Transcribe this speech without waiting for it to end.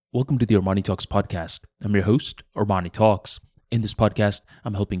Welcome to the Armani Talks podcast. I'm your host, Armani Talks. In this podcast,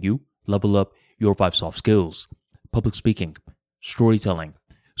 I'm helping you level up your 5 soft skills: public speaking, storytelling,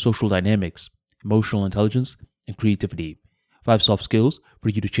 social dynamics, emotional intelligence, and creativity. 5 soft skills for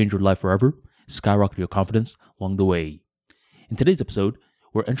you to change your life forever, skyrocket your confidence along the way. In today's episode,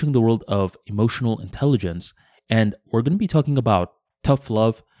 we're entering the world of emotional intelligence, and we're going to be talking about tough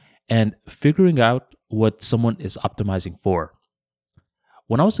love and figuring out what someone is optimizing for.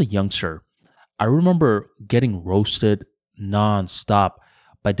 When I was a youngster, I remember getting roasted non-stop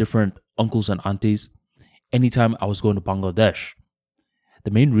by different uncles and aunties anytime I was going to Bangladesh.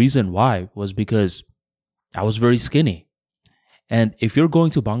 The main reason why was because I was very skinny. And if you're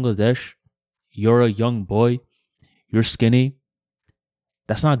going to Bangladesh, you're a young boy, you're skinny,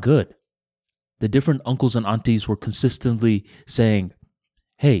 that's not good. The different uncles and aunties were consistently saying,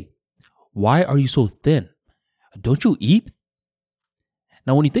 "Hey, why are you so thin? Don't you eat?"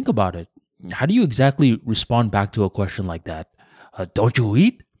 Now, when you think about it, how do you exactly respond back to a question like that? Don't you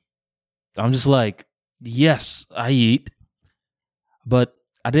eat? I'm just like, yes, I eat. But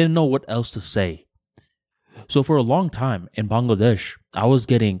I didn't know what else to say. So for a long time in Bangladesh, I was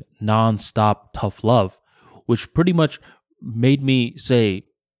getting non-stop tough love, which pretty much made me say,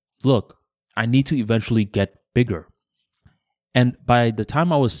 look, I need to eventually get bigger. And by the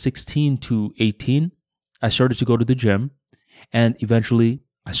time I was 16 to 18, I started to go to the gym. And eventually,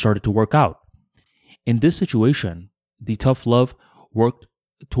 I started to work out. In this situation, the tough love worked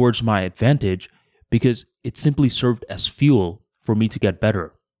towards my advantage because it simply served as fuel for me to get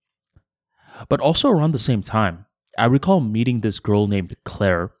better. But also around the same time, I recall meeting this girl named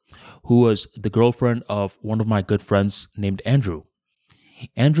Claire, who was the girlfriend of one of my good friends named Andrew.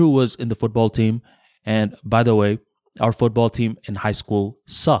 Andrew was in the football team, and by the way, our football team in high school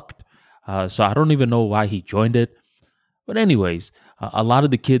sucked. So I don't even know why he joined it. But anyways, a lot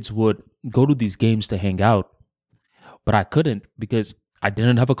of the kids would go to these games to hang out, but I couldn't because I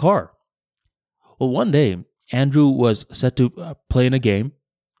didn't have a car. Well, one day, Andrew was set to play in a game,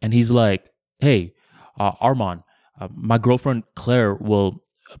 and he's like, "Hey, Arman, my girlfriend Claire will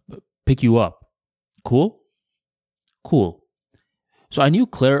pick you up. Cool?" Cool. So I knew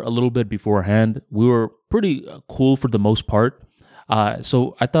Claire a little bit beforehand. We were pretty cool for the most part,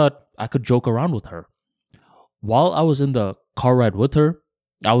 so I thought I could joke around with her. While I was in the car ride with her,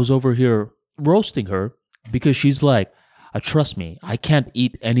 I was over here roasting her because she's like, trust me, I can't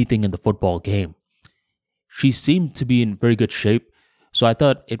eat anything in the football game. She seemed to be in very good shape, so I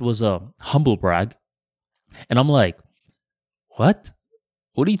thought it was a humble brag. And I'm like, what?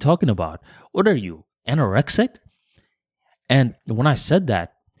 What are you talking about? What are you, anorexic? And when I said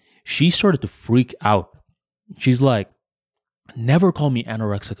that, she started to freak out. She's like, never call me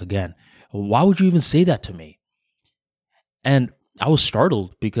anorexic again. Why would you even say that to me? And I was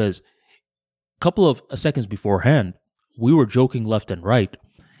startled because a couple of seconds beforehand, we were joking left and right.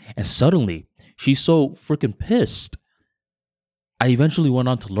 And suddenly, she's so freaking pissed. I eventually went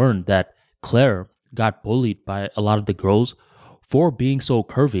on to learn that Claire got bullied by a lot of the girls for being so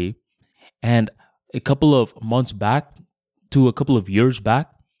curvy. And a couple of months back to a couple of years back,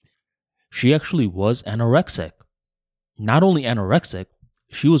 she actually was anorexic. Not only anorexic,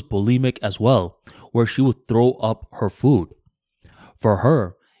 she was bulimic as well, where she would throw up her food. For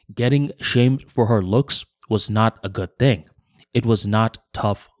her, getting shamed for her looks was not a good thing. It was not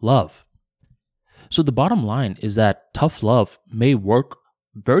tough love. So the bottom line is that tough love may work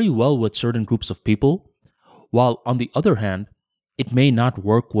very well with certain groups of people, while on the other hand, it may not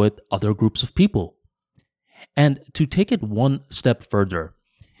work with other groups of people. And to take it one step further,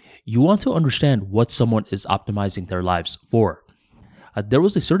 you want to understand what someone is optimizing their lives for. There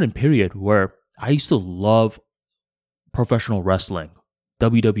was a certain period where I used to love professional wrestling,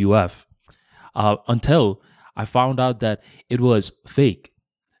 WWF, until I found out that it was fake.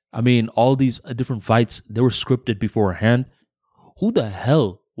 I mean, all these different fights, they were scripted beforehand. Who the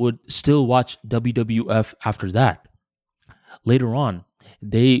hell would still watch WWF after that? Later on,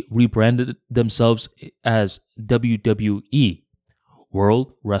 they rebranded themselves as WWE,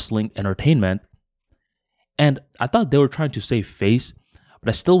 World Wrestling Entertainment. And I thought they were trying to save face, but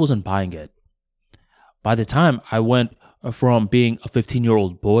I still wasn't buying it. By the time I went from being a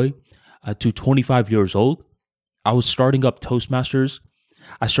 15-year-old boy to 25 years old, I was starting up Toastmasters.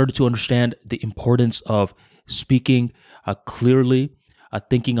 I started to understand the importance of speaking clearly,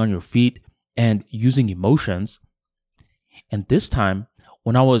 thinking on your feet, and using emotions. And this time,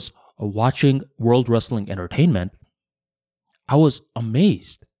 when I was watching World Wrestling Entertainment, I was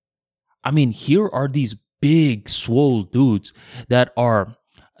amazed. I mean, here are these big, swole dudes that are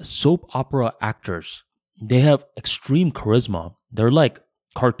soap opera actors. They have extreme charisma. They're like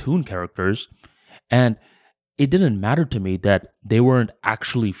cartoon characters, and it didn't matter to me that they weren't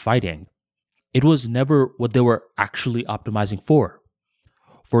actually fighting. It was never what they were actually optimizing for.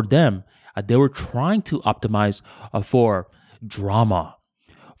 For them, they were trying to optimize for drama,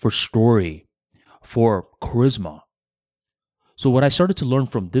 for story, for charisma. So, what I started to learn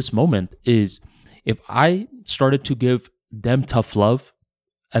from this moment is if I started to give them tough love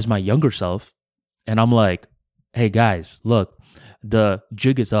as my younger self, and I'm like, hey guys, look, the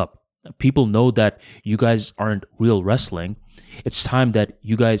jig is up. People know that you guys aren't real wrestling. It's time that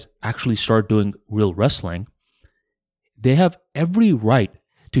you guys actually start doing real wrestling. They have every right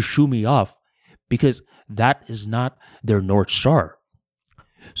to shoo me off because that is not their North Star.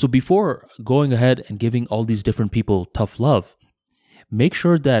 So before going ahead and giving all these different people tough love, make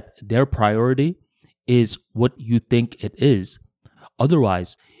sure that their priority is what you think it is.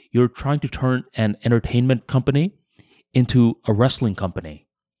 Otherwise, you're trying to turn an entertainment company into a wrestling company.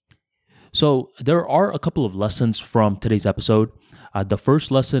 So there are a couple of lessons from today's episode. The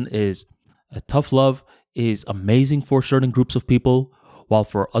first lesson is tough love is amazing for certain groups of people, while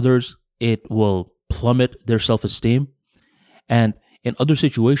for others, it will plummet their self-esteem. And in other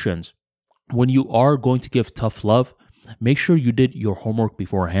situations, when you are going to give tough love, make sure you did your homework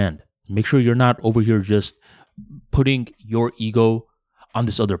beforehand. Make sure you're not over here just putting your ego on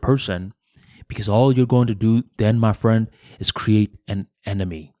this other person, because all you're going to do then, my friend, is create an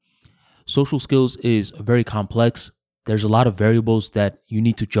enemy. Social skills is very complex. There's a lot of variables that you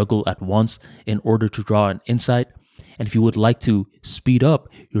need to juggle at once in order to draw an insight. And if you would like to speed up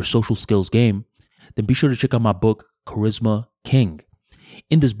your social skills game, then be sure to check out my book, Charisma King.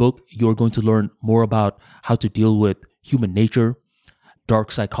 In this book, you're going to learn more about how to deal with human nature,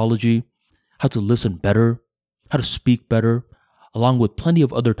 dark psychology, how to listen better, how to speak better, along with plenty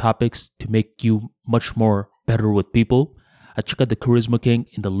of other topics to make you much more better with people. Check out the Charisma King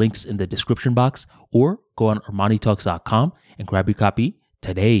in the links in the description box, or go on ArmaniTalks.com and grab your copy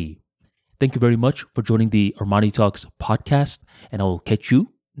today. Thank you very much for joining the Armani Talks podcast, and I will catch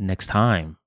you next time.